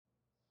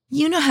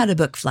You know how to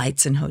book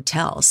flights and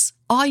hotels.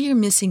 All you're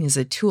missing is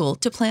a tool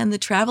to plan the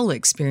travel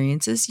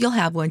experiences you'll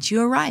have once you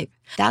arrive.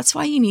 That's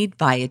why you need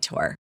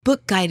Viator.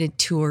 Book guided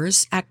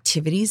tours,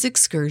 activities,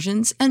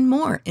 excursions, and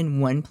more in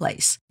one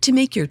place to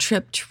make your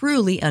trip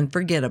truly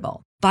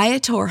unforgettable.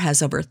 Viator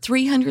has over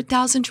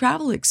 300,000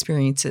 travel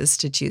experiences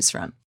to choose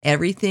from.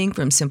 Everything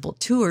from simple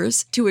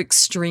tours to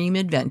extreme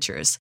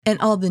adventures and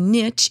all the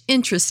niche,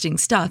 interesting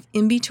stuff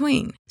in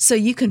between. So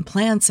you can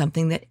plan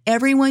something that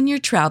everyone you're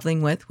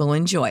traveling with will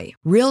enjoy.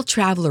 Real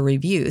traveler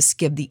reviews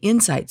give the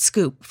inside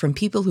scoop from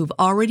people who've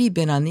already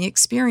been on the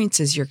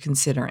experiences you're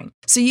considering.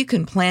 So you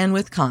can plan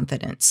with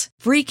confidence.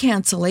 Free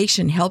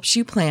cancellation helps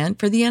you plan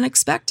for the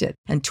unexpected.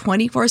 And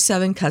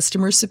 24/7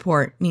 customer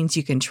support means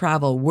you can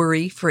travel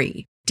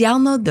worry-free.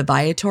 Download the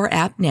Viator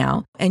app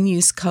now and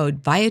use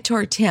code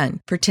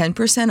Viator10 for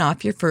 10%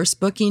 off your first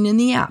booking in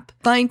the app.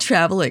 Find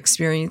travel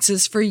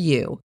experiences for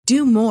you.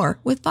 Do more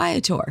with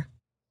Viator.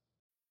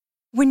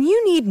 When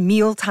you need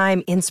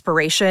mealtime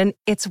inspiration,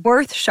 it's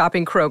worth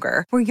shopping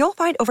Kroger, where you'll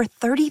find over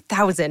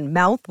 30,000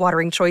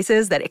 mouth-watering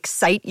choices that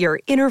excite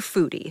your inner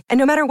foodie. And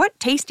no matter what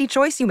tasty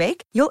choice you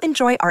make, you'll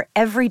enjoy our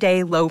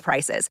everyday low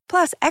prices,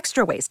 plus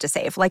extra ways to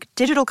save, like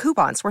digital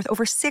coupons worth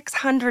over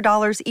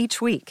 $600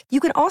 each week. You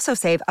can also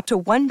save up to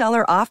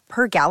 $1 off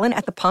per gallon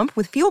at the pump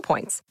with fuel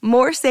points.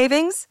 More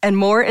savings and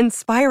more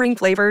inspiring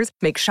flavors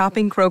make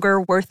shopping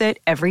Kroger worth it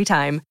every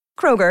time.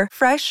 Kroger,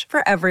 fresh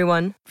for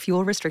everyone.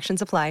 Fuel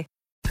restrictions apply.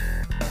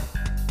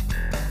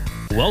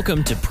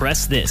 Welcome to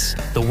Press This,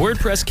 the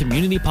WordPress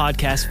community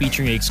podcast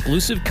featuring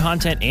exclusive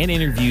content and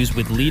interviews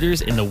with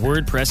leaders in the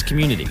WordPress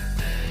community,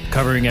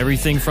 covering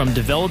everything from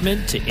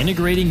development to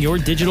integrating your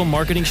digital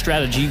marketing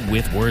strategy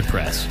with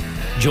WordPress.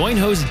 Join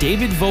host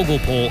David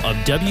Vogelpohl of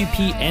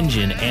WP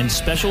Engine and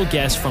special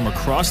guests from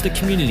across the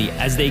community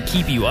as they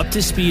keep you up to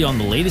speed on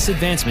the latest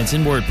advancements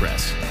in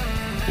WordPress.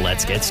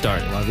 Let's get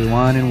started. Hello,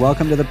 everyone, and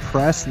welcome to the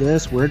Press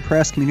This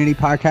WordPress Community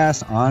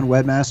Podcast on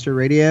Webmaster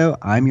Radio.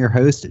 I'm your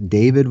host,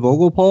 David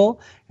Vogelpohl,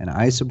 and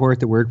I support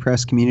the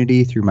WordPress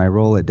community through my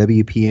role at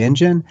WP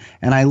Engine,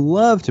 and I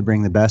love to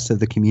bring the best of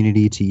the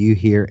community to you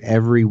here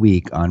every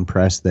week on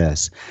Press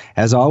This.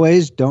 As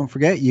always, don't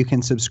forget you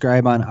can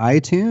subscribe on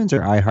iTunes or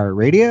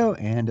iHeartRadio,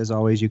 and as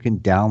always, you can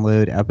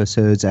download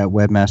episodes at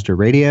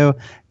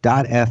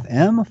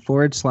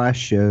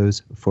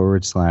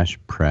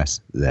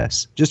webmasterradio.fm/shows/press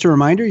this. Just a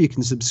reminder, you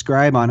can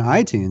subscribe on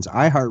iTunes,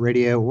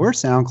 iHeartRadio, or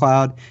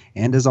SoundCloud,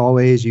 and as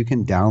always, you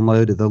can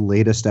download the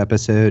latest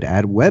episode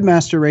at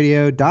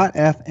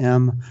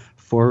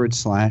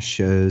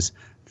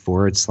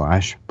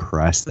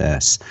webmasterradio.fm/shows/press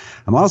this.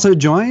 I'm also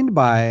joined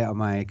by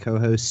my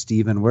co-host,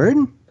 Stephen Word.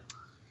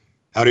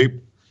 Howdy.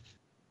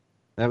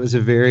 That was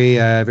a very,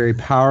 very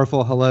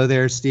powerful hello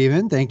there,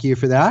 Stephen. Thank you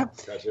for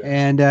that. Gotcha.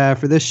 And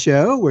for this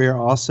show, we're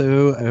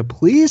also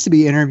pleased to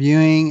be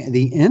interviewing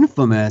the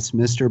infamous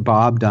Mr.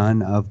 Bob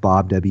Dunn of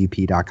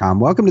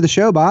BobWP.com. Welcome to the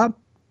show, Bob.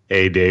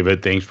 Hey,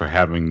 David. Thanks for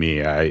having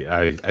me.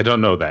 I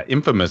don't know that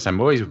infamous.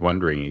 I'm always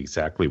wondering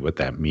exactly what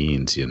that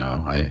means. You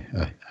know,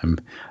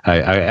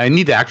 I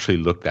need to actually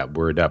look that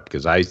word up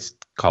because I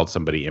called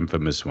somebody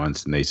infamous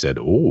once and they said,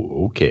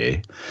 "Oh,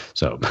 okay."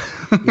 So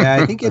yeah,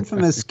 I think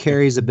infamous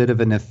carries a bit of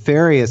a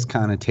nefarious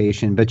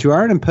connotation, but you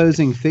are an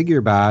imposing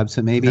figure, Bob.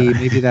 So maybe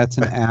that's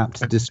an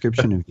apt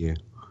description of you.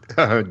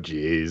 Oh,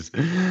 geez.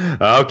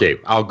 Okay,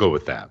 I'll go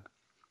with that.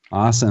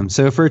 Awesome.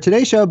 So for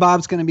today's show,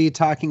 Bob's going to be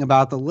talking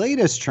about the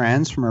latest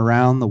trends from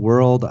around the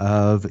world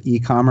of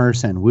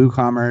e-commerce and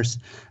WooCommerce.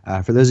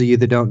 For those of you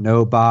that don't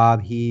know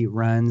Bob, he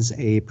runs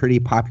a pretty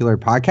popular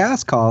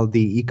podcast called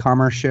The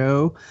E-Commerce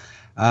Show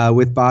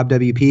with Bob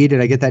WP.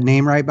 Did I get that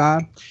name right,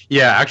 Bob?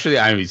 Yeah, actually,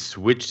 I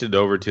switched it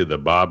over to the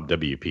Bob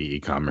WP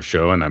E-Commerce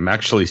Show, and I'm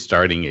actually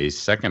starting a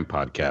second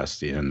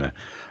podcast in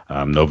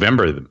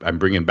November. I'm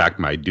bringing back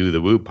my Do the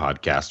Woo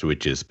podcast,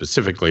 which is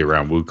specifically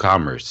around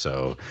WooCommerce.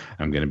 So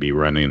I'm going to be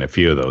running a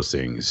few of those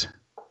things.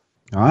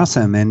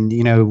 Awesome. And,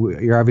 you know,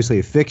 you're obviously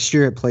a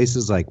fixture at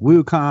places like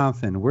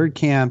WooConf and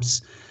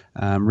WordCamps.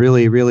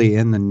 Really, really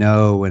in the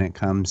know when it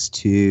comes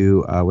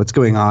to what's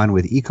going on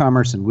with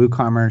e-commerce and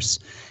WooCommerce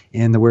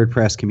in the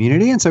WordPress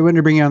community. And so I wanted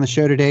to bring you on the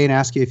show today and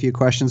ask you a few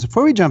questions.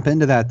 Before we jump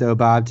into that, though,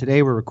 Bob,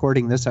 today we're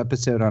recording this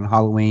episode on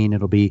Halloween.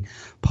 It'll be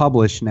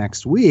published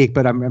next week.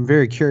 But I'm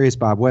very curious,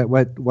 Bob,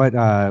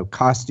 what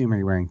costume are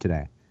you wearing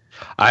today?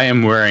 I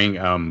am wearing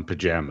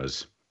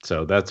pajamas.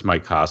 So that's my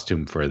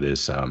costume for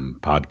this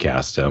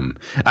podcast.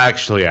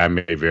 Actually,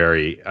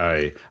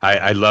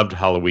 I loved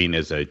Halloween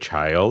as a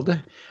child,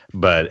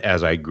 but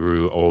as I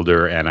grew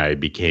older and I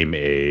became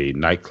a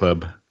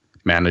nightclub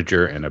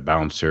manager and a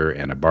bouncer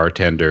and a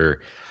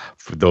bartender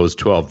for those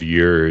 12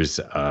 years,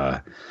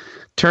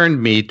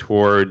 turned me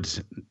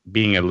towards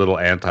being a little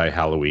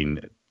anti-Halloween.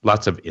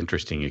 Lots of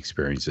interesting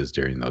experiences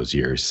during those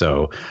years.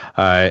 So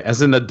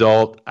as an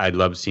adult, I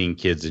love seeing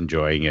kids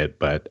enjoying it,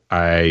 but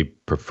I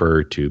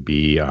prefer to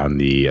be on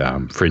the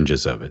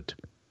fringes of it.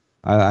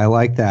 I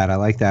like that. I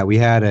like that. We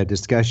had a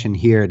discussion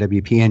here at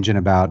WP Engine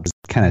about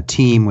kind of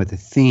team with a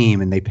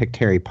theme, and they picked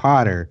Harry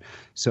Potter.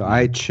 So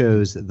I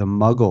chose the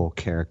Muggle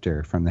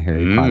character from the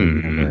Harry Potter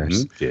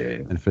universe.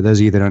 Okay. And for those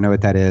of you that don't know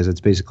what that is,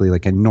 it's basically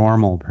like a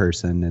normal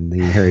person in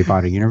the Harry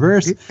Potter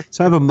universe.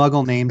 So I have a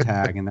Muggle name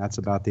tag, and that's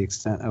about the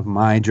extent of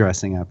my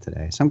dressing up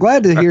today. So I'm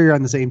glad to hear you're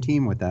on the same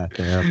team with that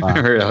there, Bob.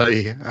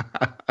 Really?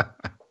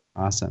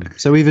 Awesome.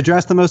 So we've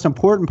addressed the most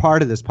important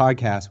part of this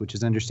podcast, which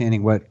is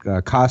understanding what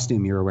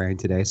costume you were wearing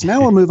today. So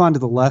now we'll move on to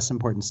the less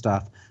important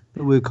stuff,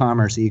 the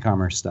WooCommerce,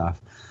 e-commerce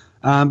stuff.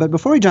 But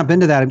before we jump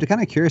into that, I'm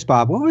kind of curious,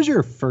 Bob, what was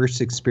your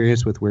first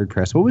experience with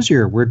WordPress? What was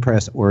your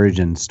WordPress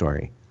origin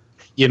story?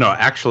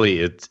 Actually,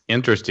 it's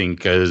interesting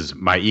because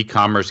my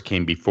e-commerce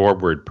came before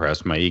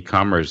WordPress. My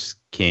e-commerce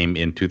came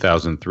in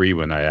 2003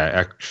 when I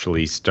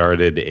actually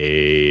started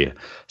a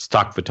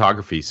stock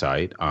photography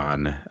site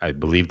on, I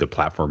believe the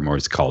platform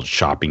was called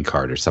Shopping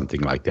Cart or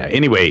something like that.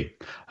 Anyway,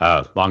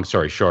 long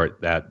story short,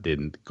 that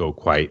didn't go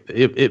quite.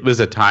 It was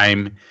a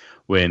time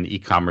when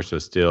e-commerce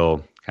was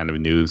still kind of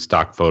new.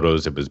 Stock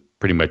photos, it was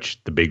pretty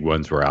much the big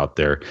ones were out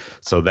there.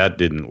 So that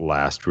didn't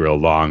last real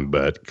long.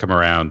 But come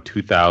around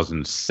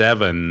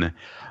 2007,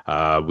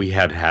 we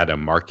had a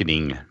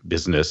marketing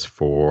business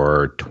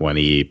for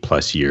 20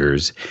 plus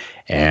years.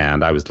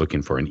 And I was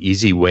looking for an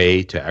easy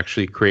way to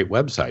actually create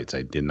websites.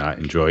 I did not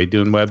enjoy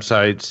doing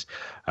websites.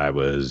 I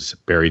was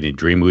buried in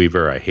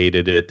Dreamweaver. I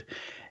hated it.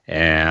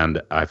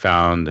 And I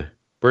found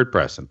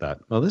WordPress and thought,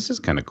 well, this is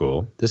kind of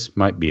cool. This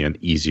might be an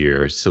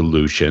easier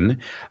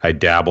solution. I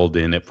dabbled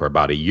in it for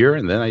about a year,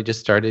 and then I just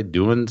started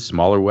doing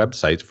smaller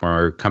websites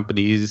for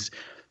companies,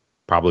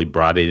 probably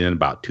brought it in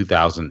about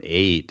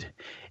 2008,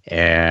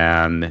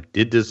 and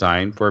did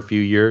design for a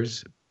few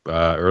years.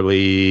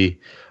 Early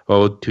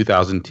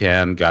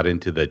 2010, got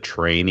into the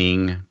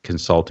training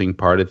consulting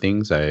part of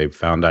things. I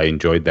found I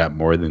enjoyed that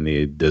more than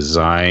the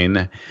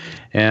design.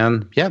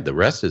 And yeah, the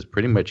rest is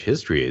pretty much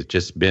history. It's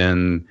just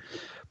been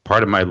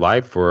part of my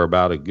life for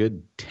about a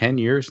good 10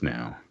 years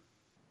now.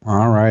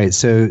 All right.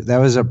 So that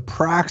was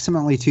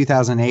approximately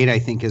 2008, I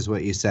think is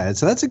what you said.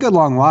 So that's a good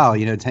long while,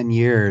 10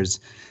 years.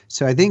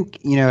 So I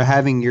think,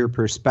 having your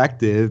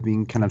perspective,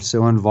 being kind of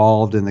so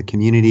involved in the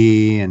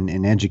community and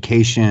in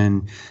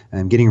education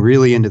and getting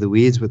really into the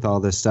weeds with all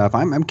this stuff,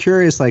 I'm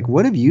curious,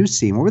 what have you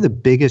seen? What were the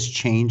biggest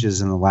changes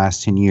in the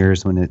last 10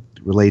 years when it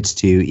relates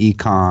to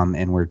e-com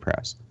and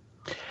WordPress?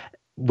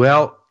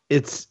 Well,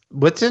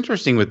 what's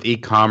interesting with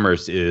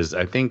e-commerce is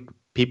I think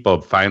people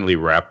have finally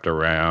wrapped their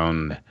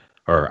brain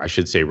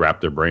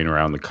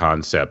around the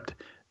concept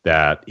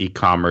that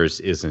e-commerce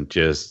isn't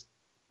just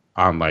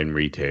online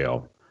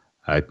retail.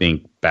 I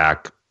think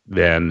back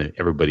then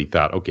everybody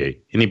thought, okay,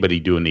 anybody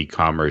doing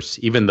e-commerce,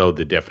 even though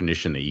the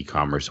definition of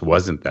e-commerce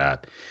wasn't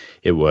that,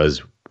 it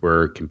was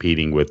we're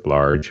competing with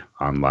large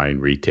online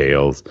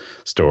retail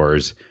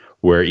stores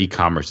where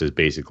e-commerce is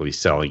basically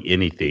selling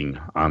anything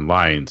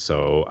online.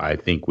 So I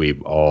think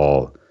we've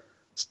all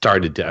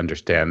started to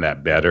understand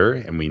that better,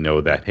 and we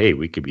know that, hey,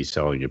 we could be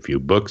selling a few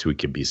books, we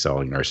could be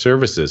selling our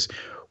services.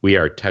 We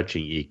are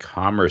touching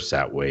e-commerce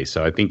that way.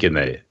 So I think in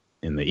the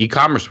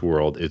e-commerce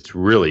world, it's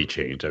really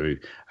changed.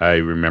 I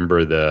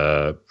remember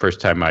the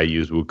first time I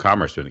used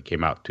WooCommerce when it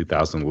came out in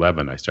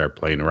 2011. I started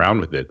playing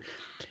around with it,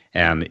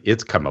 and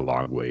it's come a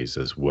long ways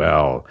as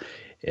well.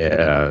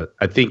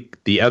 I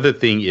think the other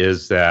thing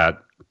is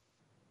that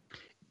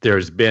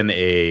there's been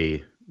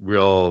a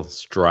real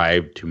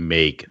strive to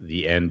make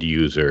the end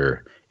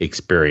user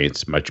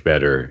experience much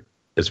better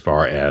as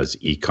far as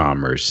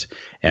e-commerce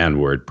and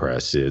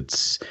WordPress.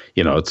 It's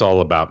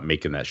all about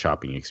making that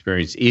shopping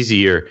experience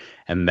easier.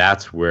 And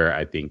that's where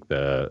I think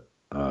the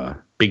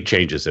big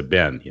changes have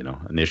been.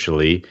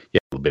 Initially, a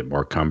little bit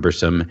more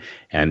cumbersome.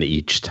 And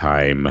each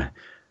time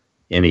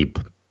any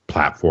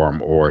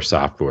platform or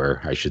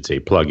software, I should say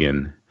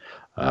plugin,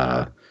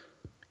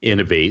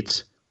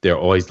 innovates, they're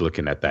always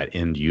looking at that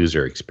end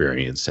user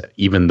experience,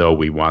 even though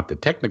we want the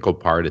technical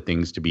part of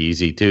things to be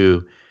easy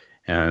too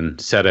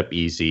and set up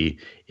easy.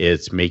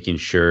 It's making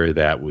sure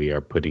that we are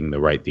putting the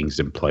right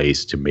things in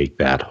place to make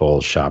that whole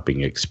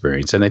shopping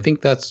experience. And I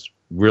think that's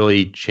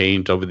really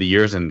changed over the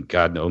years, and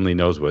God only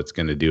knows what it's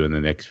going to do in the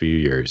next few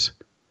years.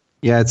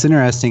 Yeah, it's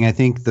interesting. I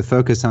think the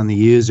focus on the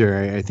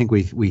user, I think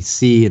we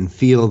see and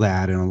feel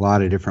that in a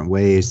lot of different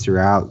ways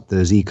throughout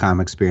those e-com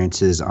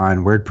experiences on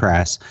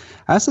WordPress.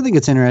 I also think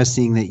it's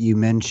interesting that you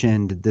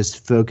mentioned this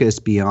focus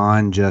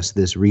beyond just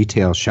this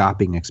retail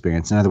shopping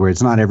experience. In other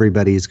words, not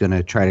everybody's going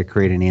to try to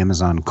create an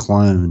Amazon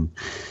clone,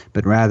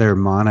 but rather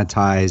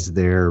monetize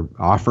their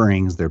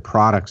offerings, their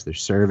products, their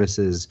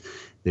services,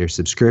 their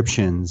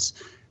subscriptions,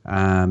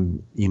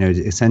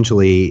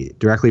 essentially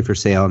directly for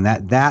sale, and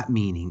that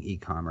meaning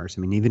e-commerce.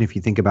 I mean, even if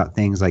you think about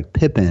things like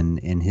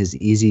Pippin and his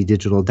Easy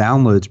Digital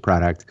Downloads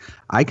product,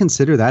 I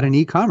consider that an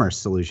e-commerce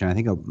solution. I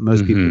think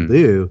most people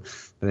do,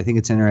 but I think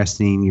it's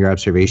interesting your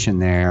observation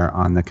there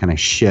on the kind of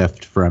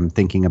shift from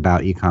thinking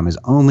about e-com as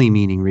only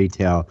meaning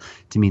retail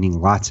to meaning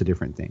lots of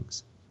different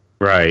things.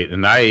 Right,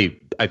 and I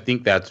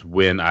think that's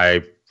when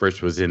I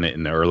first was in it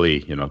in the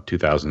early,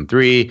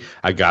 2003.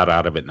 I got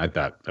out of it and I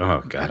thought,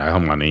 oh God, I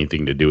don't want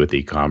anything to do with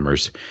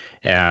e-commerce.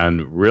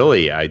 And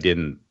really, I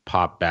didn't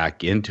pop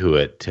back into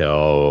it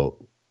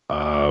till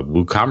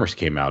WooCommerce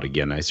came out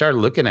again. I started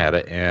looking at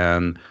it,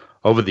 and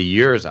over the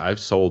years, I've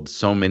sold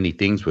so many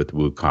things with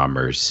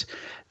WooCommerce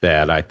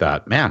that I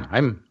thought, man,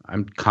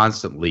 I'm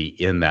constantly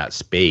in that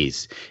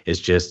space.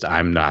 It's just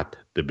I'm not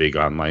the big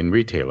online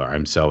retailer.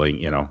 I'm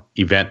selling,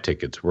 event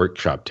tickets,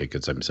 workshop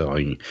tickets. I'm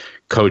selling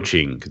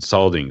coaching,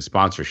 consulting,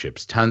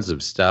 sponsorships, tons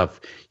of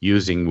stuff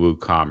using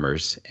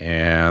WooCommerce.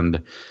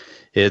 And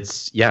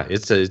it's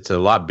a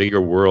lot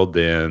bigger world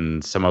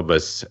than some of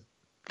us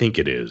think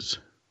it is.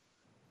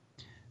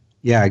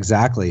 Yeah,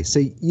 exactly. So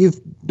you've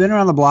been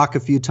around the block a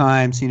few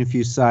times, seen a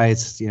few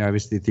sites,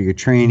 obviously through your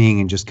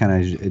training and just kind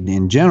of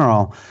in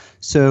general.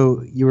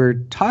 So you were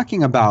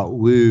talking about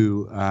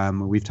Woo.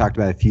 We've talked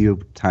about it a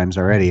few times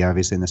already,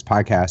 obviously, in this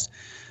podcast.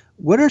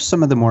 What are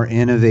some of the more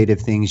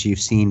innovative things you've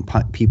seen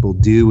people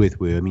do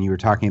with Woo? I mean, you were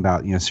talking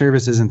about,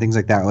 services and things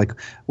like that. Like,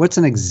 what's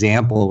an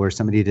example where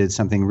somebody did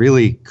something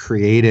really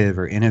creative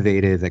or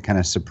innovative that kind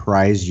of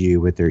surprised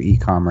you with their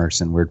e-commerce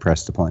and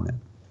WordPress deployment?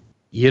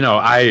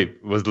 I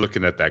was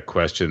looking at that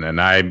question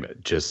and I'm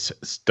just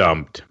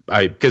stumped.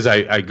 Because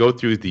I go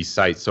through these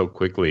sites so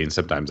quickly, and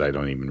sometimes I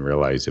don't even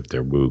realize if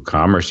they're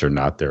WooCommerce or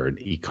not. They're an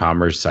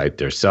e-commerce site.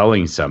 They're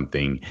selling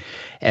something.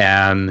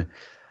 And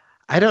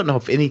I don't know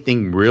if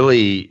anything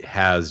really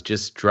has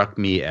just struck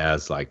me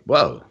as like,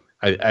 whoa.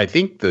 I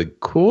think the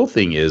cool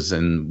thing is,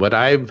 and what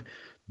I've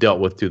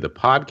dealt with through the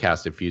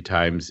podcast a few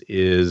times,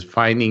 is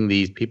finding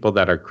these people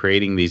that are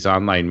creating these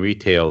online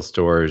retail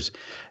stores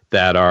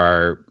that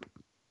are,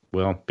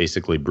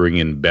 basically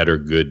bringing better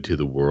good to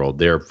the world.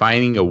 They're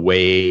finding a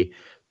way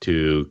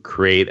to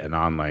create an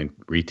online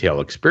retail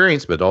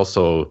experience, but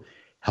also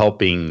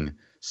helping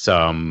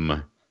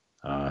some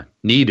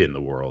need in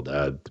the world.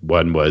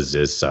 One was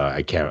this,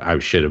 I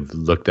should have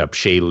looked up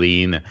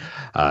Shailene.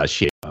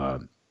 She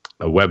had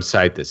a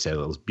website that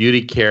sells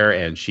beauty care,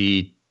 and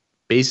she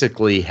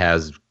basically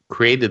has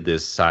created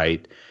this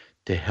site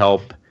to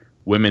help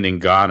women in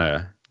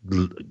Ghana,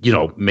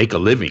 make a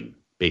living,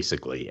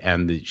 basically.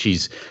 And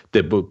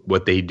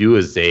what they do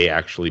is they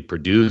actually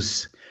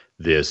produce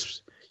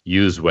this,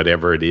 use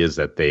whatever it is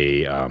that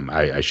they,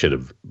 I should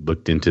have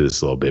looked into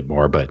this a little bit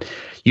more, but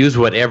use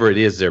whatever it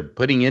is they're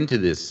putting into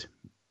this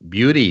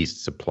beauty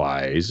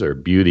supplies or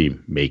beauty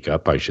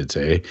makeup, I should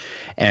say,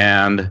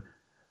 and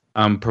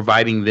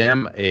providing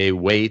them a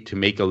way to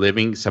make a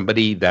living.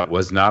 Somebody that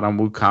was not on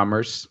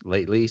WooCommerce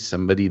lately,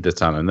 somebody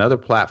that's on another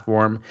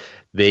platform,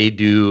 they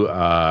do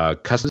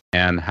custom,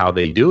 and how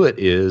they do it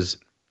is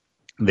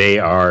they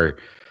are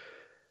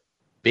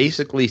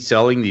basically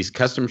selling these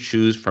custom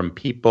shoes from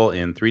people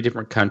in 3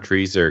 different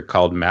countries. They're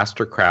called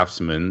master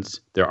craftsmen.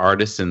 They're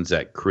artisans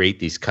that create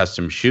these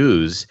custom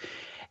shoes.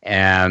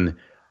 And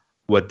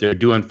what they're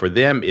doing for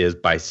them is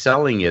by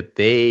selling it,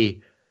 the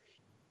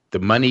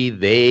money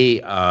they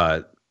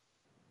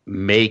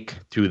make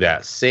through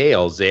that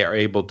sales, they are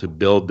able to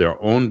build their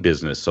own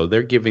business. So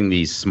they're giving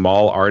these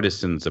small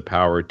artisans the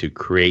power to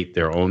create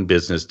their own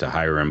business, to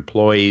hire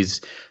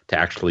employees, to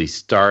actually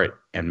start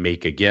and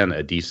make, again,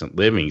 a decent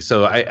living.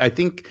 So I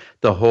think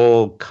the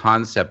whole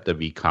concept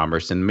of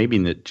e-commerce, and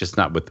maybe just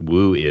not with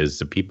Woo, is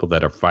the people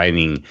that are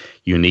finding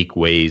unique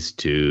ways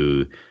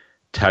to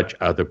touch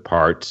other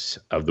parts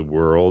of the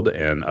world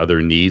and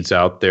other needs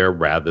out there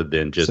rather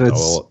than just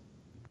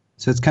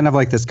So it's kind of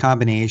like this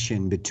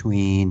combination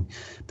between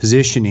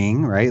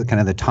positioning, right? Kind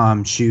of the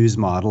Tom Shoes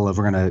model of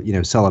we're going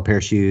to, sell a pair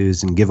of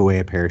shoes and give away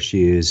a pair of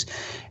shoes.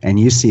 And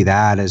you see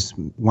that as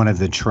one of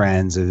the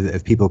trends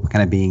of people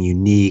kind of being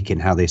unique and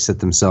how they set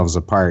themselves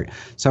apart.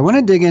 So I want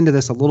to dig into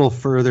this a little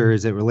further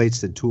as it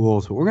relates to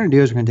tools. What we're going to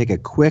do is we're going to take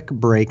a quick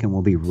break and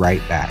we'll be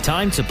right back.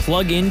 Time to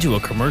plug into a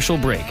commercial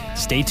break.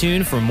 Stay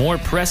tuned for more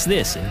Press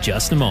This in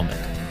just a moment.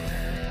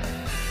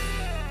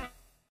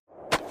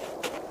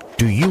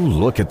 Do you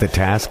look at the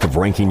task of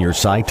ranking your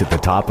site at the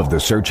top of the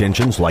search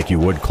engines like you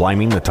would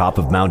climbing the top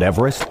of Mount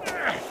Everest?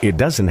 It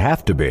doesn't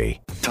have to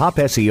be.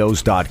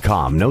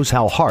 TopSEOs.com knows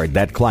how hard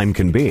that climb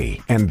can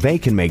be, and they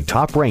can make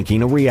top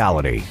ranking a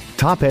reality.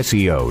 Top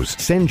SEOs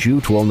sends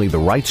you to only the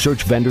right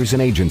search vendors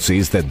and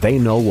agencies that they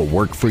know will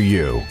work for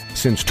you.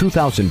 Since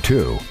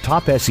 2002,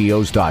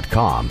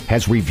 TopSEOs.com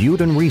has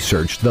reviewed and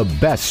researched the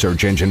best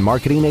search engine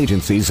marketing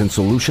agencies and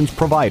solutions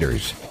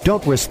providers.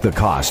 Don't risk the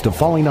cost of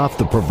falling off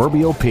the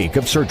proverbial peak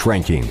of search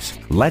rankings.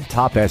 Let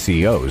Top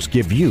SEOs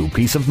give you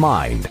peace of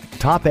mind.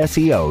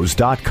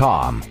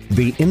 TopSEOs.com,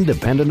 the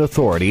independent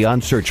authority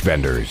on search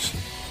vendors.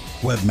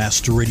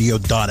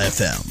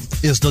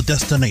 Webmasterradio.fm is the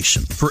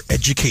destination for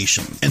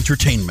education,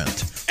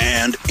 entertainment,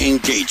 and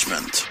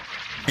engagement.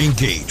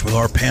 Engage with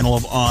our panel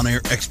of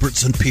on-air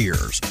experts and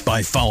peers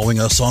by following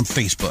us on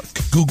Facebook,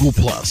 Google+,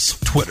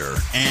 Twitter,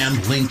 and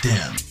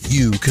LinkedIn.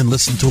 You can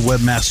listen to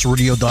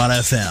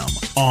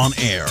Webmasterradio.fm on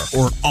air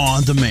or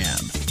on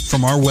demand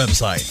from our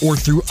website or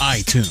through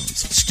iTunes,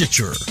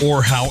 Stitcher,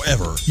 or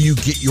however you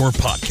get your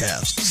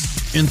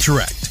podcasts.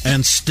 Interact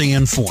and stay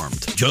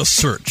informed. Just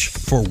search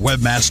for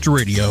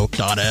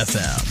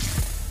webmasterradio.fm.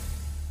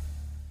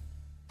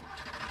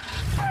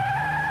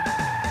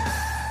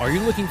 Are you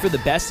looking for the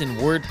best in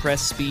WordPress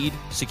speed,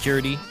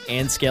 security,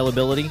 and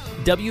scalability?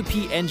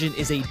 WP Engine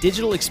is a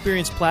digital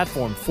experience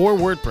platform for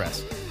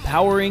WordPress,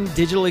 powering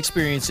digital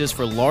experiences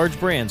for large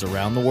brands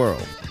around the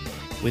world.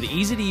 With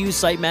easy-to-use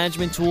site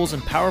management tools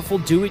and powerful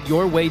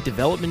do-it-your-way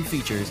development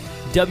features,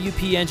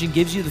 WP Engine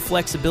gives you the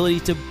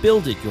flexibility to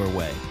build it your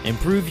way.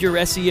 Improve your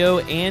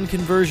SEO and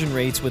conversion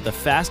rates with a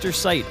faster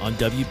site on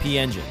WP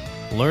Engine.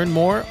 Learn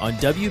more on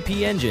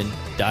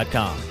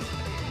WPEngine.com.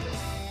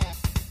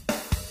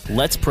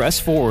 Let's press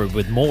forward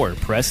with more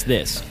Press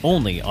This,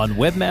 only on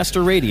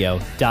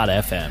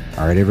webmasterradio.fm.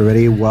 All right,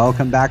 everybody,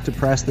 welcome back to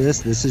Press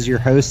This. This is your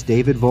host,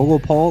 David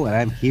Vogelpohl, and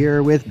I'm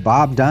here with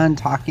Bob Dunn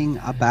talking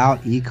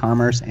about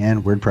e-commerce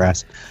and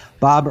WordPress.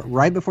 Bob,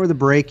 right before the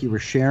break, you were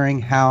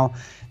sharing how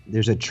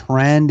there's a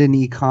trend in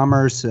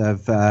e-commerce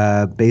of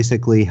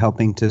basically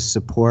helping to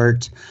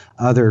support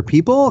other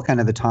people, kind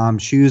of the Tom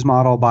Shoes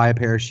model, buy a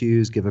pair of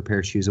shoes, give a pair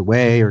of shoes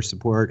away, or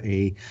support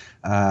a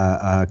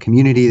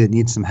community that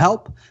needs some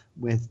help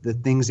with the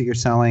things that you're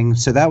selling.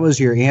 So that was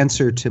your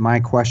answer to my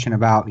question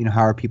about,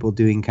 how are people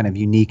doing kind of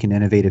unique and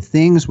innovative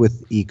things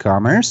with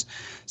e-commerce.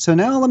 So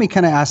now let me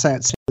kind of ask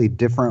that slightly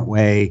different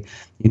way.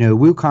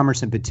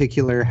 WooCommerce in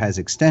particular has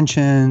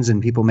extensions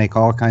and people make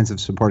all kinds of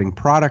supporting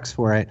products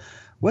for it.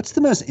 What's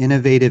the most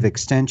innovative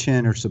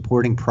extension or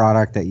supporting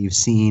product that you've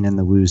seen in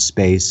the Woo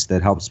space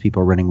that helps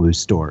people running Woo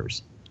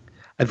stores?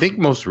 I think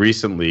most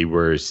recently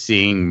we're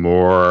seeing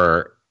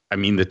more,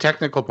 the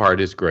technical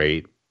part is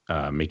great.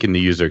 Making the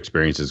user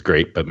experience is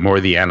great, but more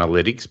the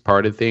analytics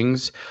part of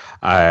things.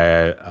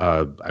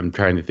 I'm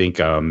trying to think.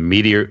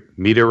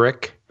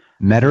 Meteoric.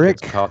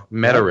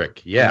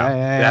 Meteoric. Yeah.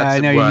 That's I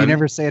know you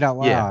never say it out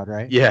loud,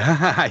 right?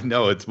 Yeah, I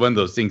know. It's one of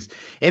those things.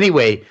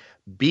 Anyway,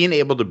 being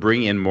able to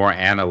bring in more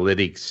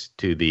analytics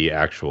to the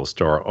actual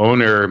store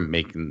owner,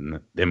 making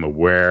them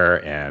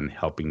aware and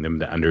helping them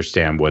to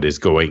understand what is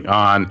going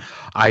on.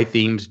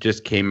 iThemes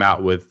just came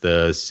out with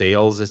the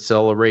Sales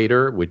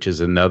Accelerator, which is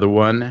another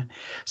one.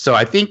 So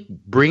I think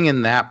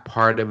bringing that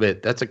part of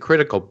it, that's a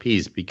critical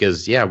piece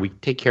because, we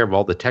take care of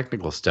all the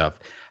technical stuff.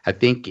 I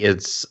think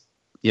it's,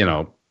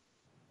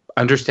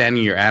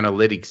 understanding your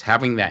analytics,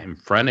 having that in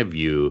front of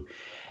you,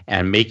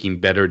 and making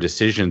better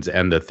decisions.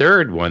 And the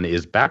third one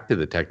is back to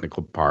the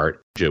technical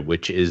part,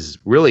 which is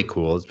really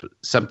cool. It's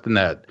something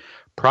that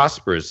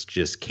Prosperous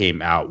just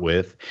came out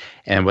with.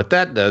 And what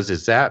that does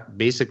is that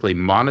basically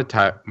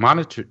monitors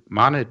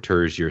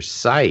your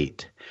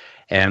site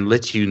and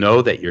lets you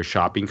know that your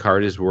shopping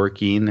cart is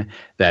working,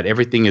 that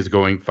everything is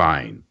going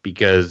fine.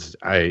 Because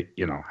how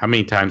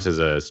many times as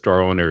a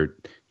store owner,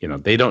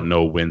 they don't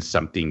know when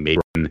something may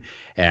happen,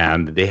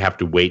 and they have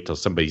to wait till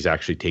somebody's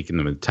actually taken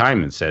them the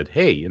time and said,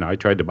 hey, I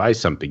tried to buy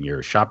something,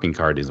 your shopping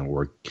cart isn't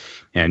working.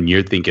 And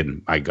you're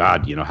thinking, my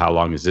God, how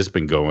long has this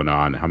been going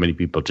on? How many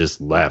people just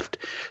left?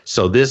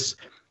 So this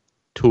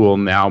tool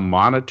now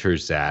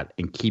monitors that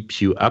and keeps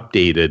you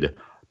updated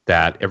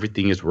that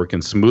everything is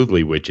working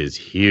smoothly, which is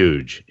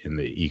huge in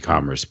the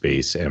e-commerce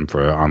space and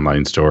for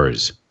online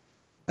stores.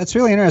 That's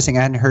really interesting.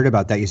 I hadn't heard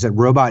about that. You said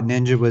Robot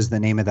Ninja was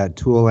the name of that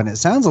tool, and it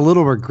sounds a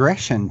little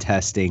regression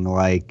testing,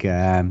 like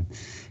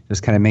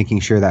just kind of making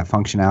sure that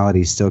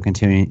functionality is still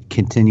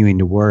continuing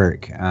to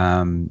work.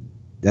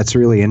 That's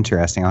really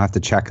interesting. I'll have to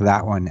check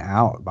that one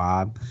out,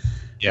 Bob.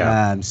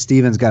 Yeah.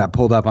 Steven's got it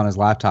pulled up on his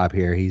laptop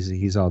here.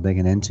 He's all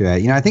digging into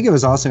it. I think it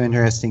was also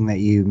interesting that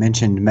you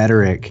mentioned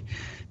Meteoric.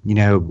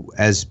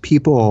 As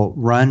people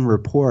run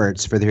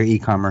reports for their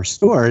e-commerce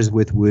stores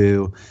with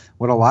Woo,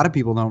 what a lot of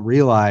people don't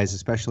realize,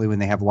 especially when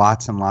they have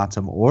lots and lots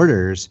of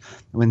orders,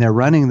 when they're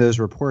running those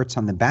reports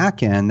on the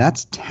back end,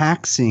 that's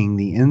taxing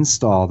the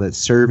install that's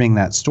serving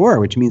that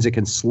store, which means it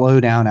can slow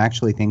down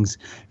actually things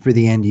for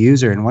the end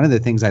user. And one of the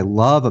things I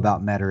love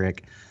about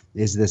Meteoric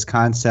is this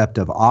concept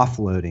of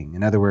offloading.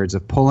 In other words,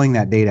 of pulling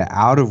that data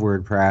out of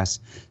WordPress,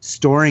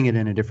 storing it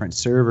in a different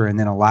server, and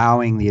then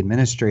allowing the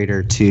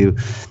administrator to,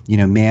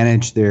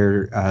 manage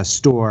their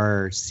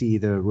store, see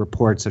the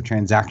reports of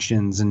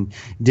transactions, and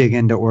dig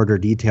into order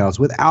details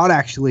without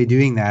actually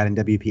doing that in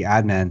WP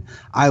Admin.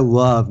 I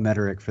love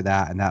Meteoric for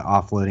that and that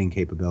offloading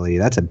capability.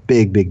 That's a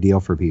big, big deal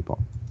for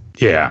people.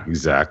 Yeah,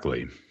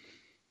 exactly.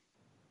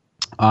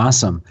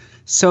 Awesome.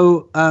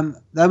 So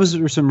that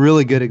was some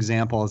really good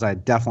examples. I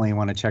definitely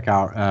want to check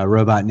out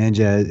Robot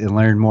Ninja and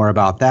learn more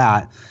about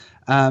that.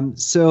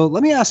 So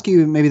let me ask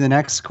you maybe the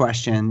next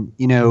question.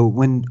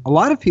 When a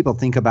lot of people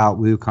think about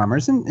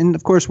WooCommerce and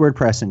of course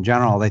WordPress in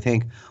general, they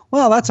think,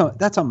 well,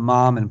 that's a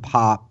mom and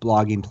pop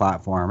blogging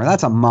platform, or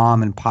that's a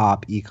mom and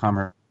pop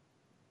e-commerce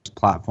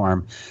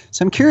platform.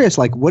 So I'm curious,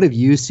 what have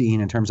you seen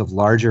in terms of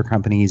larger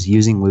companies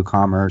using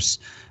WooCommerce?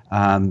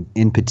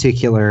 In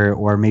particular,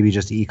 or maybe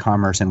just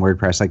e-commerce and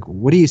WordPress?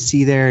 What do you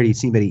see there? Do you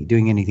see anybody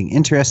doing anything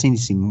interesting? Do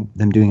you see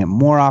them doing it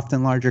more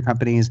often, larger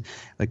companies?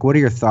 What are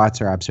your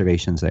thoughts or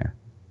observations there?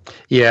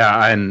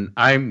 Yeah, and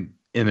I'm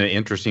in an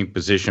interesting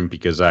position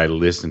because I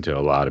listen to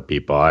a lot of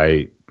people.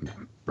 I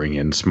bring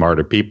in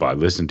smarter people. I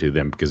listen to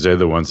them because they're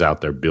the ones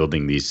out there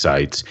building these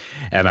sites.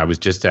 And I was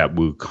just at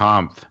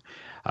WooConf,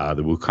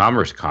 the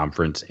WooCommerce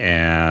conference,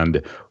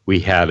 and we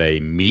had a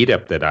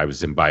meetup that I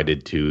was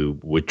invited to,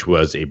 which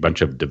was a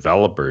bunch of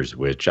developers,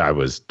 which I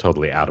was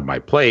totally out of my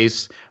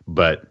place,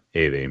 but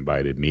hey, they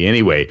invited me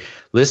anyway.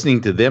 Listening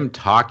to them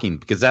talking,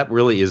 because that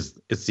really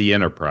it's the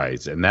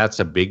enterprise, and that's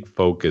a big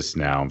focus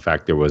now. In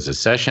fact, there was a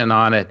session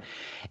on it,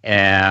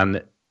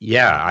 and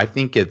yeah, I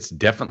think it's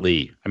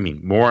definitely,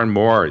 more and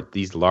more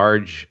these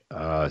large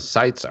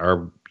sites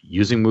are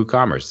using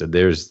WooCommerce.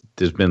 There's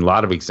been a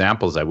lot of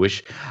examples. I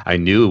wish I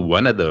knew.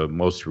 One of the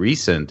most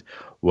recent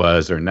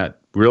was, or not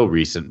real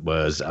recent,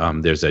 was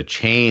there's a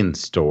chain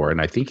store,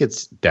 and I think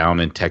it's down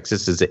in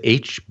Texas. Is it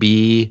HEB?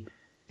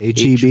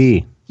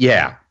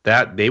 Yeah,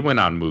 that they went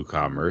on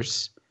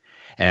WooCommerce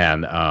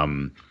and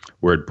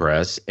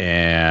WordPress,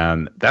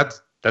 and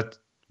that's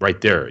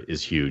right there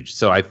is huge.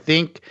 So I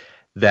think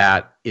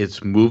that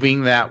it's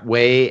moving that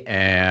way,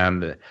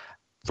 and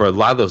for a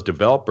lot of those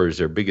developers,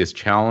 their biggest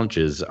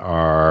challenges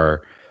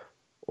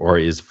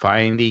is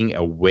finding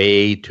a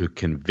way to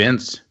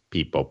convince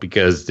people,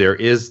 because there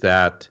is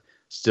that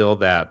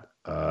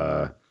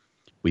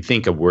we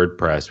think of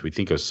WordPress, we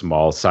think of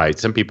small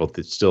sites. Some people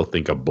still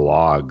think of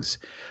blogs.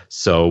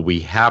 So we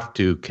have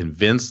to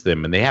convince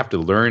them, and they have to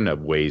learn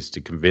of ways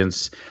to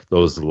convince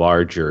those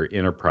larger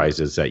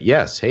enterprises that,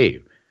 yes, hey,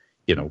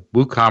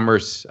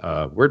 WooCommerce,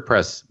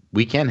 WordPress,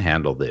 we can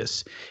handle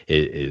this.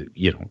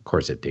 Of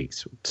course, it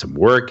takes some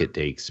work. It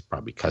takes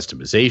probably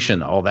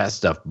customization, all that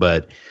stuff,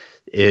 but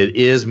it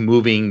is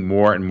moving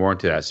more and more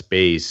into that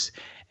space.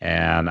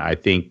 And I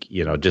think,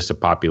 just the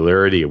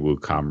popularity of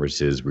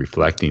WooCommerce is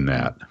reflecting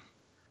that.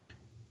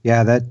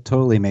 Yeah, that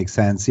totally makes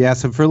sense. Yeah,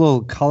 so for a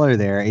little color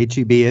there,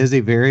 HEB is a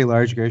very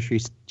large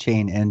grocery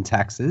chain in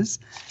Texas.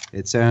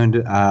 It's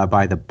owned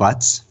by the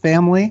Butts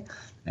family,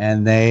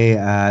 and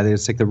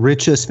it's like the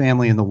richest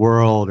family in the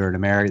world, or in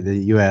America, the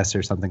U.S.,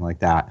 or something like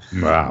that.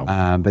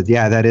 Wow. But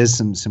yeah, that is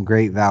some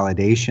great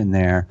validation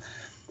there.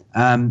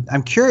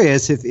 I'm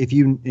curious if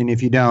you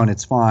don't,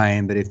 it's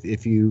fine. But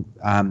if you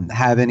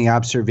have any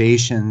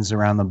observations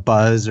around the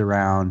buzz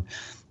around,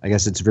 I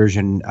guess it's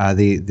version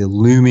the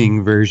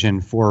looming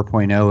version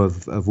 4.0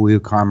 of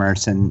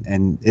WooCommerce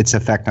and its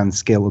effect on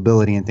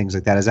scalability and things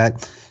like that. Is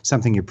that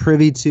something you're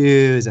privy to?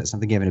 Is that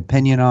something you have an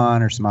opinion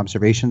on, or some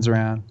observations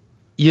around?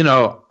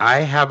 I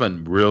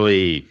haven't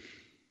really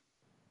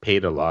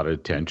paid a lot of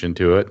attention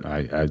to it.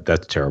 I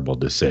that's terrible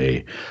to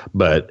say,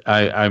 but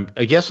I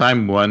guess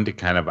I'm one to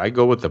I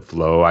go with the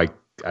flow. I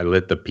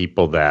let the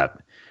people that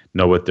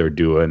know what they're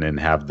doing and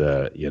have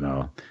the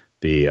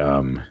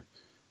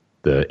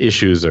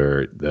issues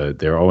or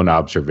their own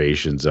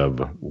observations of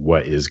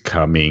what is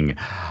coming.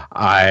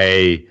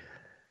 I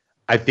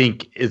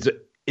think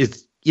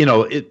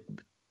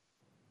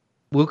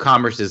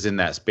WooCommerce is in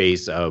that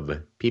space of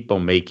people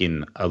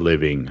making a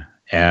living.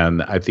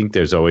 And I think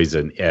there's always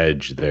an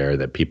edge there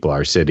that people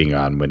are sitting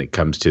on when it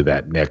comes to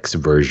that next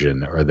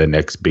version or the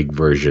next big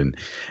version,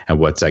 and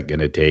what's that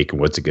going to take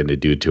and what's it going to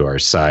do to our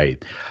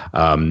site.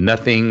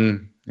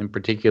 Nothing in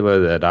particular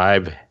that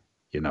I've,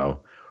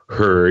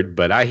 heard,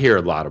 but I hear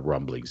a lot of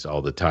rumblings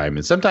all the time.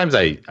 And sometimes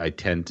I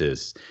tend to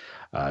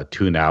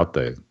tune out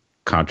the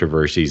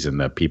controversies and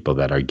the people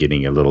that are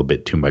getting a little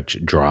bit too much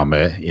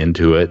drama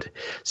into it.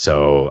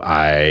 So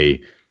I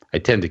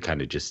tend to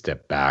kind of just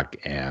step back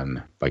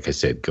and, like I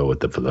said, go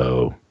with the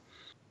flow.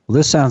 Well,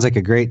 this sounds like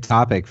a great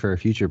topic for a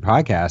future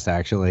podcast,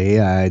 actually,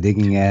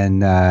 digging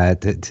in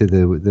to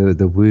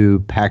the Woo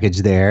package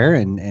there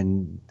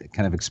and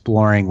kind of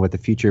exploring what the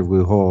future of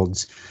Woo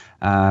holds.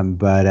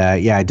 But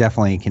I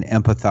definitely can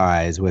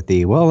empathize with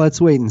let's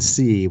wait and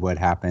see what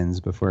happens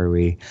before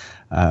we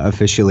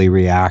officially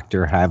react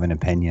or have an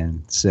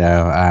opinion.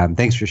 So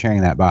thanks for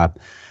sharing that, Bob.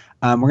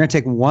 We're going to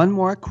take one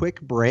more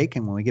quick break,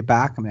 and when we get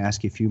back, I'm going to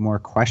ask you a few more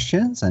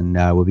questions, and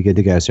we'll be good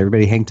to go. So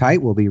everybody hang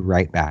tight. We'll be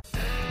right back.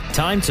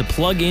 Time to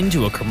plug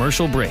into a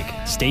commercial break.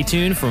 Stay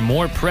tuned for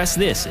more Press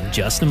This in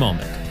just a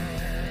moment.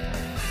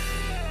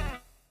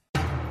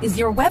 Is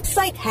your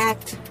website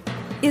hacked?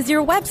 Is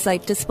your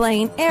website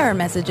displaying error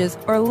messages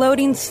or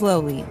loading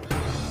slowly?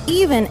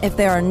 Even if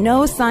there are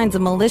no signs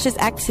of malicious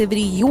activity,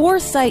 your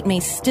site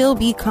may still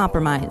be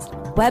compromised.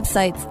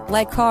 Websites,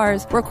 like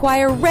cars,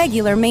 require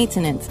regular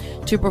maintenance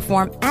to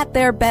perform at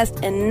their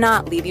best and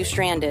not leave you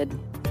stranded.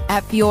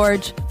 At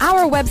Fjorge,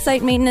 our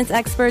website maintenance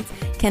experts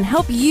can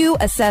help you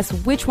assess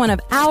which one of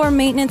our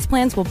maintenance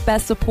plans will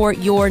best support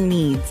your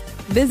needs.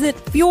 Visit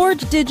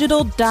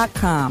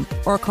fjorgedigital.com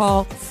or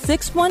call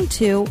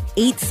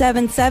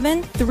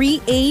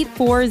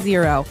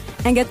 612-877-3840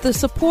 and get the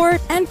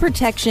support and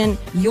protection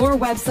your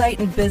website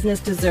and business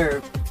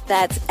deserve.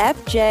 That's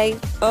FJORGE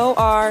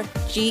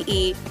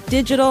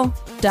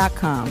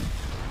digital.com.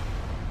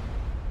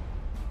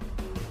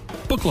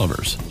 book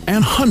lovers,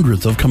 and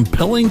hundreds of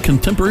compelling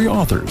contemporary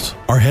authors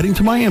are heading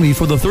to Miami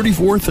for the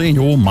 34th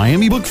annual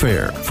Miami Book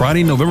Fair,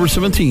 Friday, November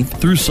 17th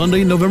through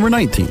Sunday, November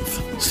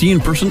 19th. See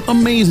in person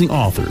amazing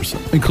authors,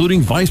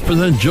 including Vice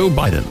President Joe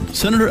Biden,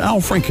 Senator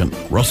Al Franken,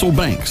 Russell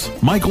Banks,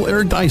 Michael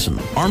Eric Dyson,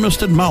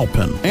 Armistead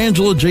Maupin,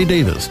 Angela J.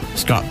 Davis,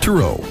 Scott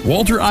Turow,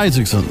 Walter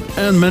Isaacson,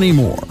 and many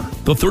more.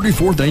 The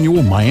 34th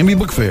annual Miami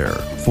Book Fair.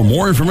 For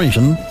more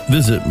information,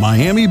 visit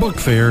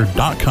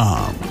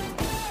miamibookfair.com.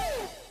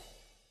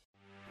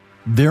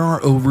 There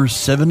are over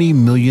 70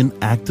 million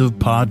active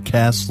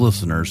podcast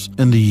listeners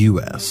in the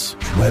U.S.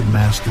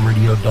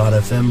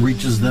 Webmasterradio.fm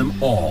reaches them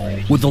all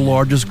with the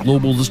largest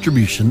global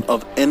distribution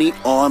of any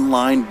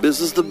online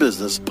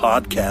business-to-business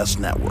podcast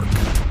network.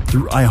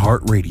 Through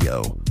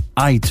iHeartRadio,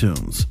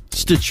 iTunes,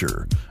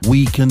 Stitcher,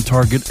 we can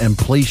target and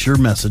place your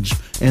message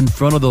in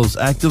front of those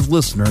active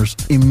listeners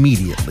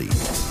immediately.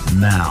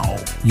 Now,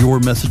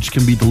 your message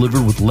can be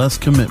delivered with less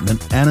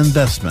commitment and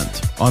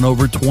investment on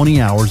over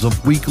 20 hours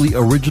of weekly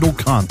original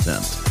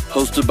content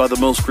hosted by the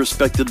most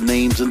respected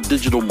names in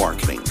digital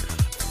marketing.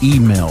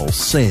 Email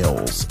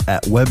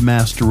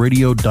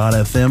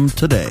sales@webmasterradio.fm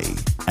today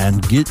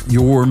and get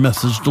your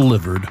message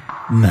delivered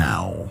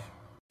now.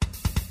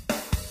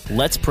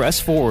 Let's press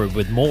forward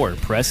with more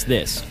Press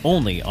This,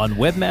 only on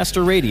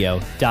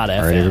webmasterradio.fm. All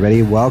right,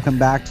 everybody, welcome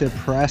back to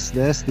Press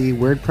This, the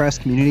WordPress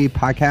community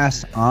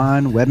podcast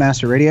on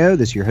Webmaster Radio.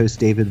 This is your host,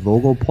 David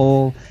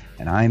Vogelpohl,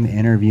 and I'm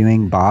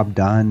interviewing Bob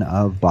Dunn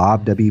of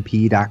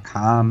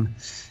bobwp.com.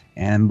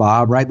 And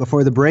Bob, right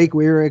before the break,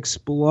 we were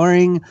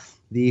exploring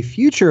the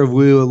future of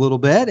Woo a little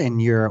bit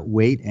and your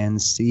wait and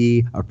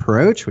see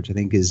approach, which I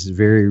think is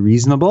very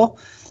reasonable.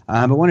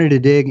 But wanted to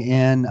dig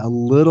in a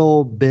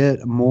little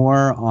bit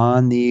more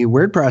on the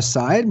WordPress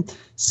side.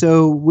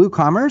 So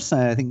WooCommerce,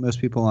 I think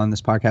most people on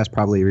this podcast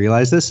probably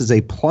realize this, is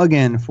a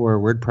plugin for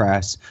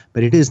WordPress,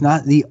 but it is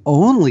not the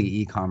only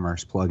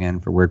e-commerce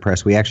plugin for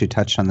WordPress. We actually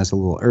touched on this a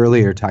little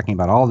earlier, talking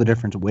about all the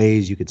different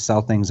ways you could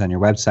sell things on your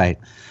website.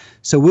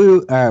 So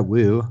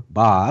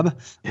Bob,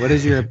 what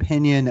is your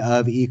opinion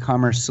of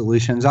e-commerce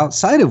solutions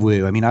outside of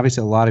Woo? I mean,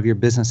 obviously a lot of your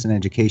business and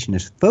education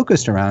is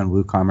focused around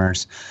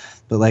WooCommerce.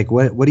 But like,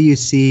 what do you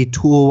see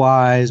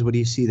tool-wise? What do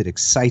you see that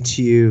excites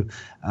you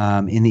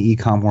in the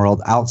e-com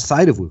world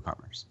outside of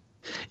WooCommerce?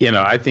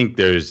 I think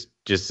there's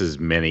just as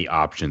many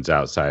options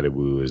outside of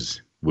Woo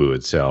as Woo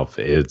itself.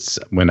 It's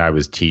when I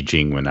was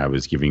teaching, when I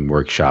was giving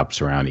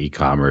workshops around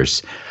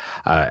e-commerce,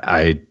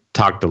 I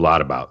talked a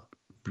lot about,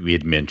 we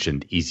had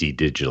mentioned easy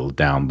digital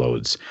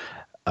downloads.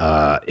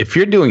 If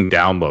you're doing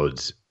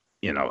downloads,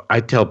 I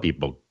tell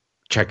people,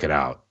 check it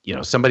out.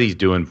 Somebody's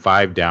doing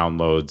 5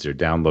 downloads, they're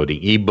downloading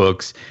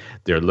ebooks.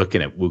 They're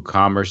looking at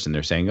WooCommerce and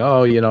they're saying,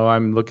 oh,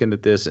 I'm looking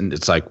at this. And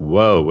it's like,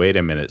 whoa, wait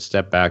a minute,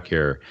 step back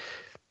here.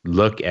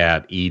 Look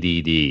at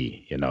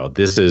EDD.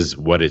 This is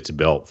what it's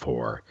built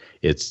for.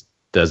 It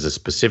does a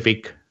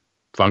specific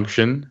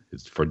function.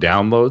 It's for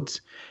downloads.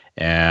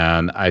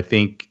 And I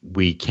think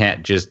we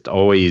can't just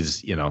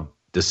always,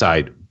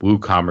 decide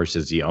WooCommerce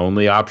is the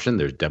only option.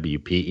 There's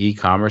WP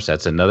e-commerce.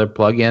 That's another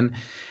plugin.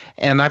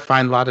 And I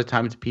find a lot of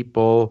times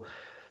people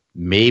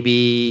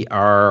maybe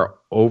are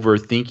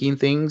overthinking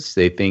things.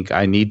 They think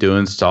I need to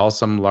install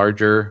some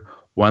larger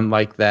one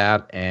like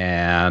that.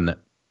 And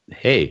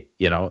hey,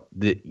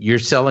 you're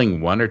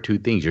selling one or two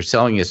things. You're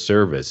selling a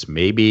service.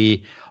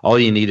 Maybe all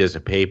you need is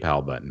a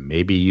PayPal button.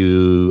 Maybe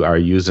you are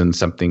using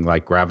something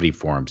like Gravity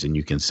Forms and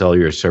you can sell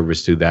your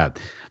service through that.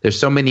 There's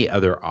so many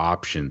other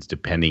options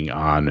depending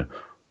on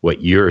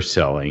what you're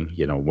selling,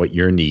 what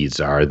your needs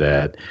are,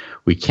 that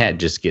we can't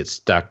just get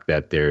stuck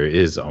that there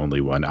is only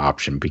one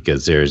option,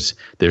 because there's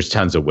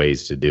tons of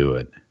ways to do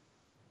it.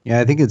 Yeah,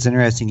 I think it's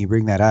interesting you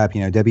bring that up.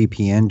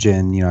 WP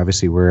Engine,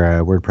 obviously we're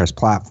a WordPress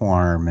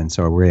platform, and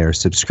so we're a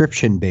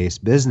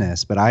subscription-based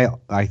business. But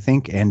I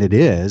think, and it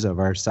is, of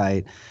our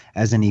site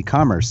as an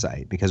e-commerce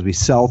site, because we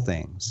sell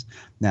things.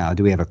 Now,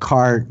 do we have a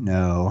cart?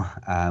 No.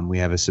 We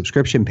have a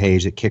subscription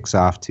page that kicks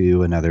off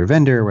to another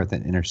vendor with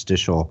an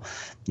interstitial,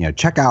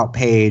 checkout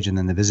page, and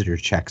then the visitor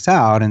checks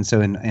out. And so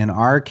in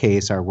our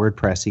case, our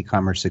WordPress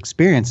e-commerce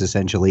experience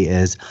essentially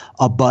is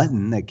a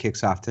button that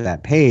kicks off to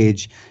that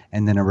page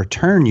and then a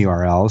return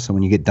URL. So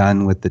when you get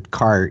done with the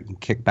cart, you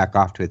kick back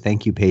off to a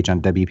thank you page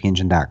on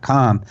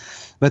WPEngine.com.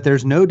 But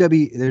there's no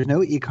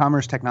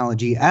e-commerce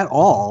technology at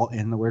all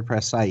in the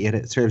WordPress site, yet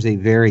it serves a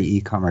very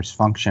e-commerce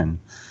function.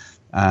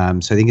 So I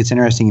think it's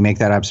interesting you make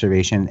that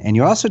observation. And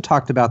you also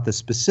talked about the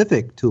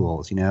specific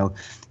tools,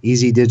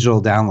 easy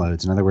digital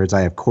downloads. In other words, I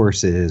have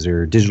courses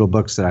or digital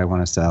books that I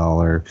want to sell,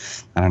 or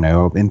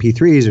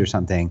MP3s or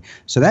something.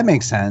 So that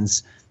makes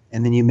sense.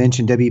 And then you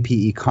mentioned WP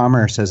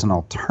e-commerce as an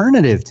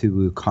alternative to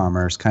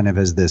WooCommerce, kind of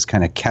as this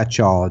kind of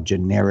catch-all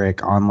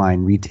generic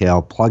online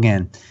retail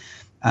plugin.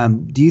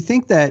 Do you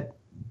think that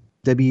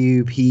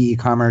WP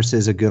e-commerce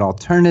is a good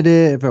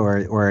alternative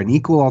or an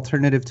equal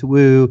alternative to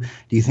Woo?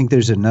 Do you think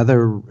there's a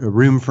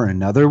room for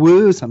another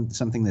Woo,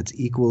 something that's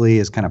equally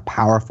as kind of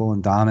powerful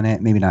and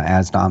dominant, maybe not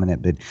as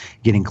dominant, but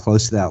getting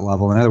close to that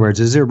level? In other words,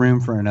 is there room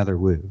for another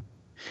Woo?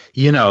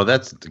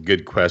 That's a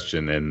good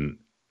question. And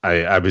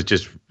I was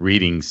just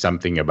reading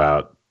something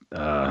about,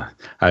 I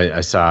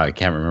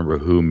can't remember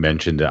who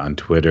mentioned it on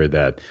Twitter,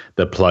 that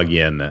the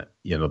plug-in,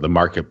 the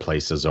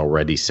marketplace is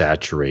already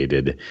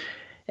saturated.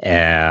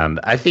 And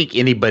I think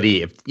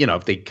anybody,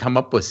 if they come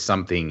up with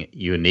something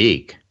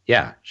unique,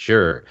 yeah,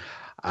 sure.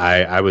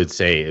 I would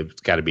say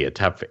it's got to be a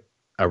tough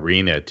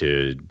arena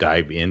to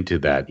dive into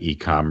that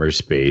e-commerce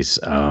space.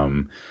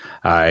 I'm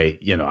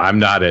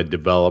not a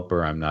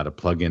developer. I'm not a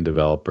plugin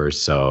developer,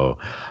 so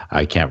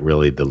I can't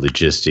really the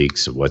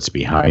logistics of what's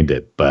behind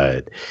it.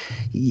 But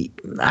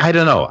I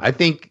don't know. I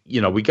think,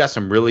 we got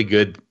some really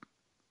good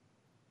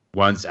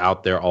ones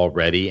out there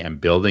already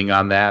and building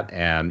on that.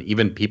 And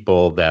even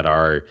people that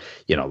are,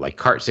 like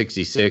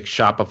Cart66,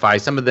 Shopify,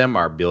 some of them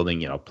are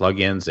building,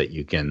 plugins that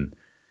you can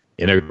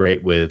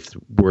integrate with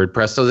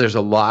WordPress. So there's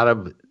a lot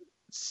of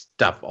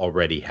stuff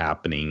already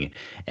happening.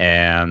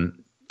 And,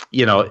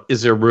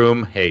 is there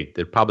room? Hey,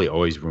 there's probably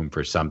always room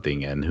for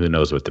something, and who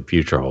knows what the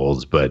future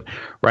holds. But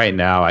right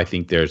now, I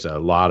think there's a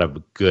lot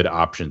of good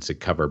options that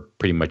cover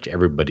pretty much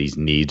everybody's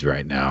needs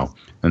right now.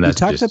 And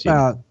that's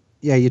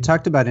you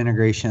talked about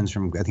integrations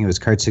from, I think it was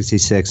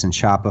Cart66 and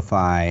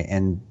Shopify.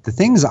 And the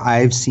things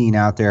I've seen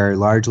out there are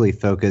largely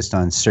focused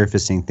on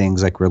surfacing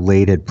things like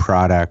related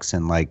products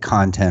and like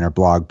content or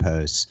blog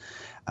posts.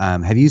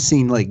 Have you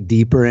seen like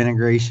deeper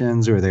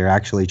integrations where they're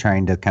actually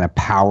trying to kind of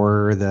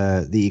power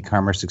the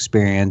e-commerce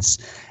experience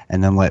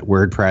and then let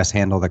WordPress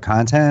handle the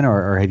content?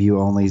 Or have you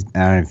only, I don't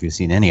know if you've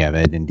seen any of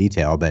it in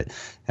detail,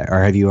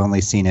 or have you only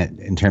seen it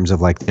in terms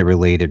of like the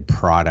related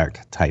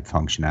product type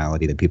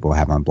functionality that people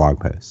have on blog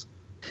posts?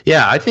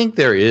 Yeah, I think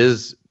there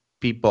is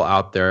people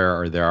out there,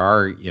 or there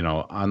are,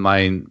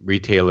 online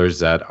retailers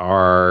that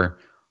are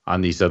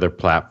on these other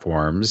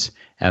platforms,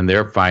 and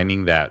they're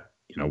finding that,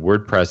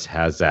 WordPress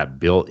has that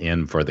built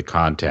in for the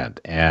content,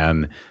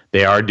 and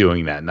they are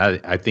doing that. And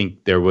I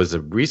think there was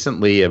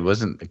recently, it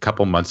wasn't a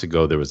couple months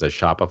ago, there was a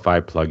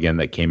Shopify plugin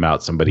that came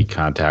out. Somebody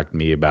contacted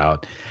me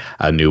about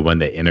a new one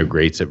that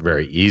integrates it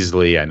very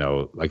easily. I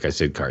know, like I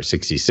said,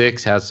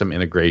 Cart66 has some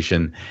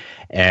integration,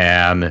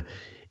 and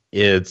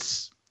I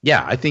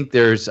think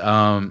there's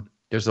a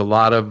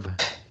lot of,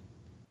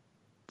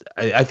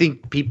 I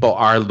think people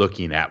are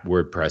looking at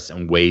WordPress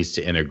and ways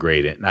to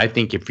integrate it. And I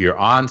think if you're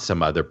on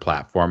some other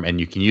platform and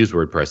you can use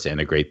WordPress to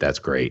integrate, that's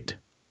great.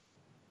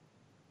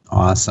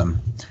 Awesome.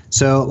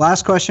 So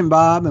last question,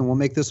 Bob, and we'll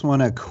make this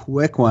one a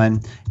quick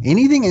one.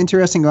 Anything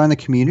interesting going on in the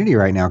community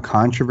right now?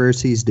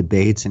 Controversies,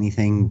 debates,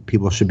 anything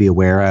people should be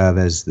aware of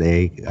as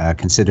they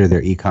consider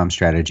their e-com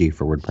strategy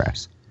for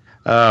WordPress?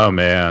 Oh,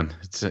 man.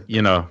 It's,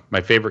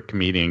 my favorite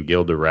comedian,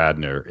 Gilda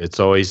Radner. It's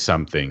always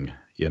something.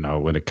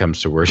 When it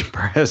comes to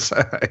WordPress,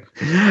 I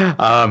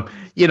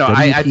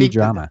think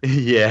drama.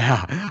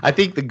 Yeah, I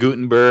think the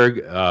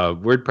Gutenberg,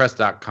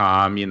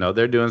 WordPress.com,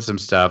 they're doing some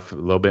stuff a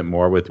little bit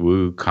more with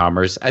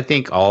WooCommerce. I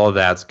think all of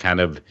that's kind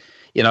of,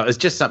 it's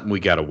just something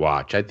we got to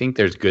watch. I think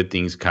there's good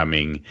things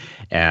coming,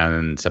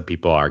 and some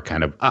people are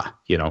kind of,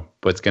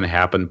 what's going to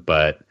happen?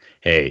 But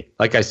hey,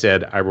 like I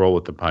said, I roll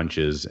with the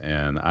punches,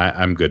 and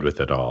I'm good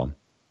with it all.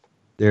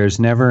 There's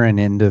never an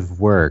end of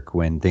work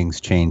when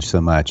things change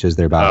so much, is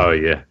there, Bob? Oh,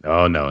 yeah.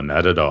 Oh, no,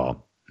 not at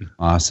all.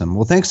 Awesome.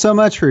 Well, thanks so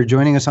much for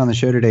joining us on the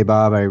show today,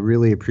 Bob. I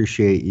really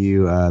appreciate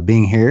you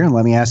being here.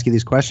 Let me ask you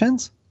these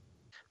questions.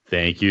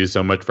 Thank you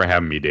so much for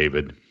having me,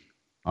 David.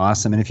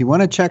 Awesome. And if you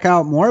want to check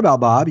out more about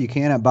Bob, you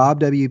can at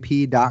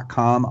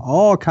bobwp.com.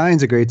 All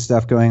kinds of great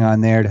stuff going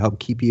on there to help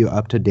keep you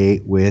up to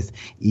date with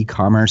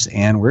e-commerce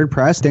and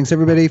WordPress. Thanks,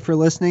 everybody, for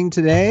listening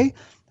today.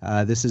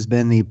 This has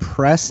been the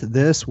Press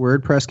This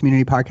WordPress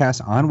Community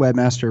Podcast on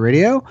Webmaster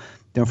Radio.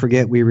 Don't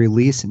forget, we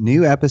release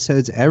new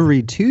episodes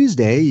every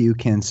Tuesday. You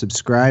can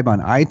subscribe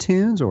on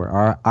iTunes or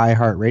our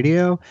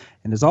iHeartRadio.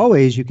 And as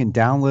always, you can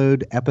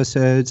download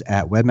episodes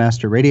at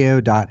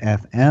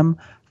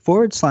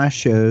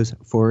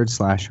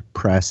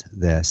webmasterradio.fm/shows/Press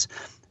This.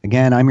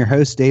 Again, I'm your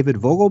host, David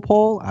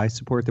Vogelpohl. I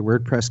support the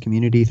WordPress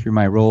community through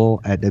my role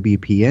at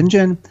WP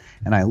Engine,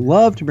 and I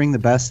love to bring the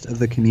best of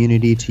the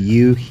community to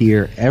you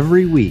here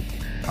every week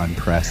on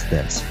Press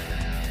This.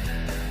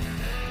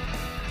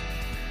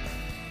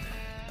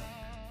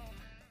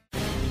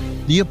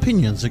 The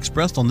opinions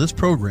expressed on this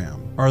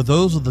program are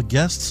those of the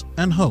guests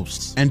and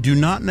hosts and do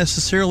not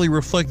necessarily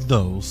reflect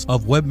those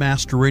of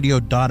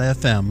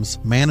WebmasterRadio.fm's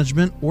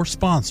management or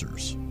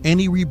sponsors.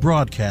 Any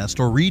rebroadcast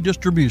or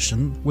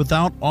redistribution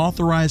without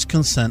authorized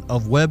consent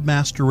of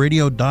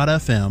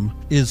WebmasterRadio.fm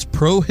is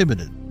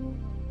prohibited.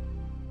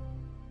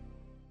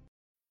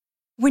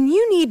 When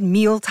you need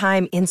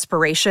mealtime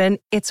inspiration,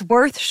 it's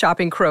worth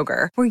shopping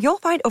Kroger, where you'll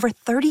find over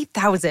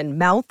 30,000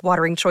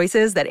 mouth-watering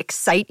choices that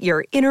excite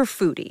your inner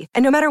foodie.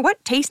 And no matter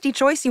what tasty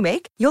choice you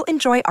make, you'll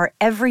enjoy our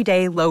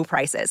everyday low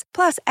prices,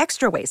 plus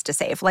extra ways to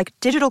save, like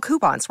digital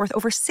coupons worth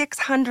over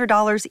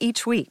 $600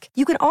 each week.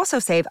 You can also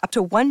save up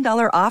to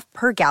 $1 off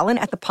per gallon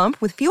at the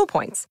pump with fuel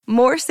points.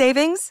 More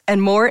savings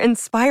and more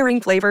inspiring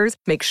flavors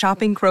make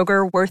shopping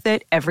Kroger worth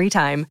it every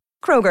time.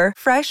 Kroger,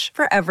 fresh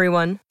for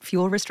everyone.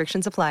 Fuel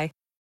restrictions apply.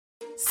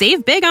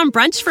 Save big on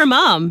brunch for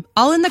mom,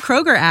 all in the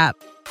Kroger app.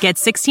 Get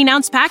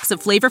 16-ounce packs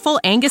of flavorful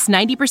Angus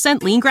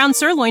 90% lean ground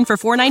sirloin for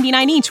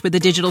 $4.99 each with a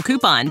digital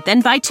coupon.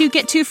 Then buy 2,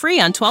 get 2 free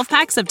on 12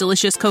 packs of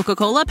delicious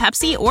Coca-Cola,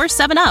 Pepsi, or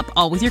 7-Up,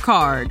 all with your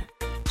card.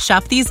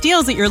 Shop these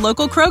deals at your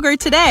local Kroger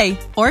today,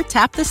 or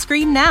tap the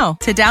screen now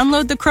to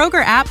download the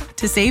Kroger app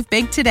to save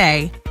big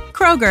today.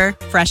 Kroger,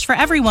 fresh for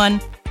everyone.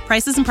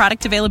 Prices and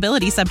product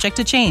availability subject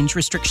to change.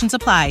 Restrictions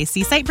apply.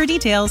 See site for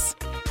details.